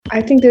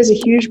I think there's a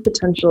huge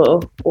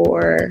potential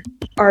for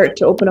art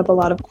to open up a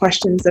lot of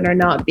questions that are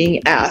not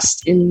being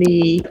asked in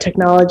the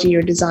technology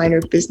or design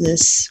or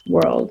business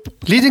world.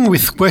 Leading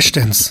with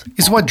questions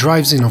is what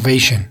drives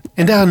innovation,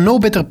 and there are no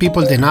better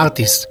people than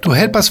artists to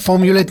help us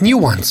formulate new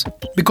ones,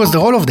 because the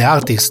role of the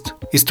artist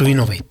is to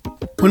innovate.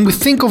 When we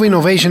think of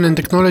innovation and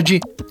technology,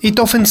 it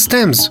often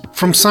stems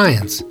from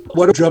science.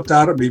 What jumped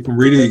out at me from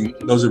reading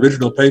those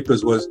original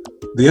papers was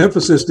the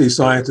emphasis these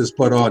scientists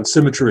put on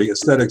symmetry,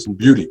 aesthetics, and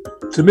beauty.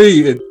 To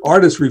me,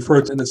 artists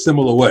refer to it in a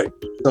similar way.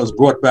 I was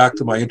brought back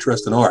to my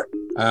interest in art.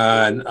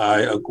 And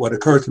what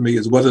occurred to me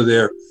is whether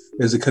there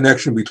is a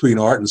connection between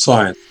art and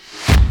science.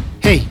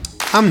 Hey,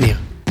 I'm Nir,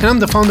 and I'm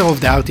the founder of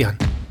The Artian,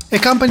 a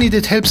company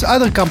that helps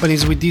other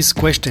companies with these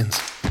questions.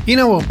 In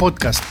our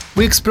podcast,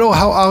 we explore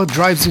how art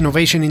drives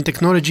innovation in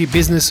technology,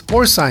 business,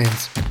 or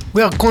science.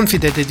 We are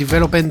confident that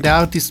developing the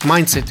artist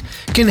mindset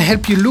can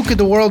help you look at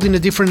the world in a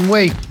different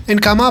way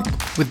and come up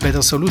with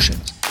better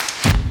solutions.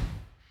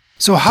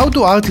 So how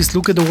do artists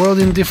look at the world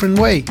in a different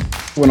way?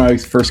 When I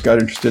first got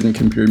interested in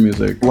computer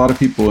music, a lot of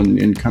people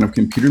in kind of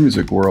computer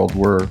music world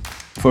were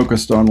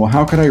focused on, well,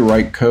 how could I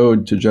write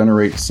code to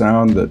generate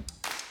sound that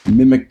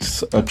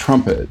mimics a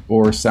trumpet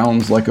or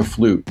sounds like a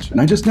flute? And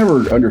I just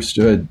never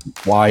understood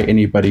why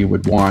anybody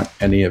would want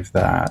any of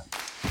that.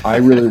 I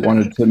really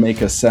wanted to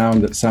make a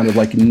sound that sounded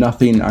like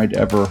nothing I'd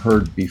ever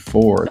heard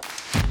before.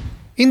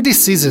 In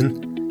this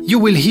season, you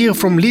will hear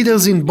from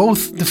leaders in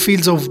both the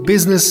fields of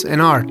business and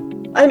art.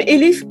 I'm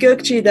Elif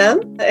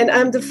Gökçidem, and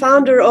I'm the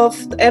founder of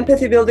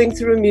Empathy Building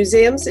Through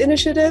Museums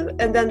initiative,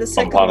 and then the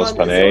second one is Panos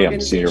Panay. I'm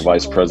Senior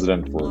Vice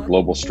President for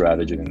Global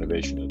Strategy and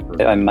Innovation.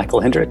 I'm Michael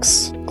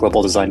Hendricks,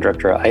 Global Design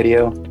Director at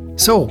IDEO.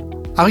 So,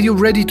 are you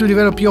ready to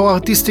develop your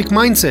artistic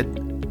mindset?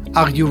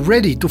 Are you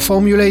ready to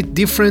formulate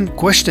different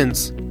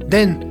questions?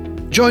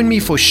 Then, join me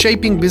for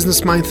Shaping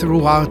Business Mind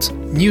Through Art's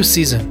new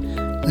season,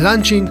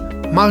 launching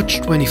March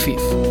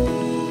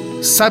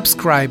 25th.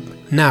 Subscribe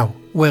now,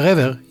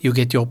 wherever you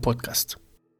get your podcast.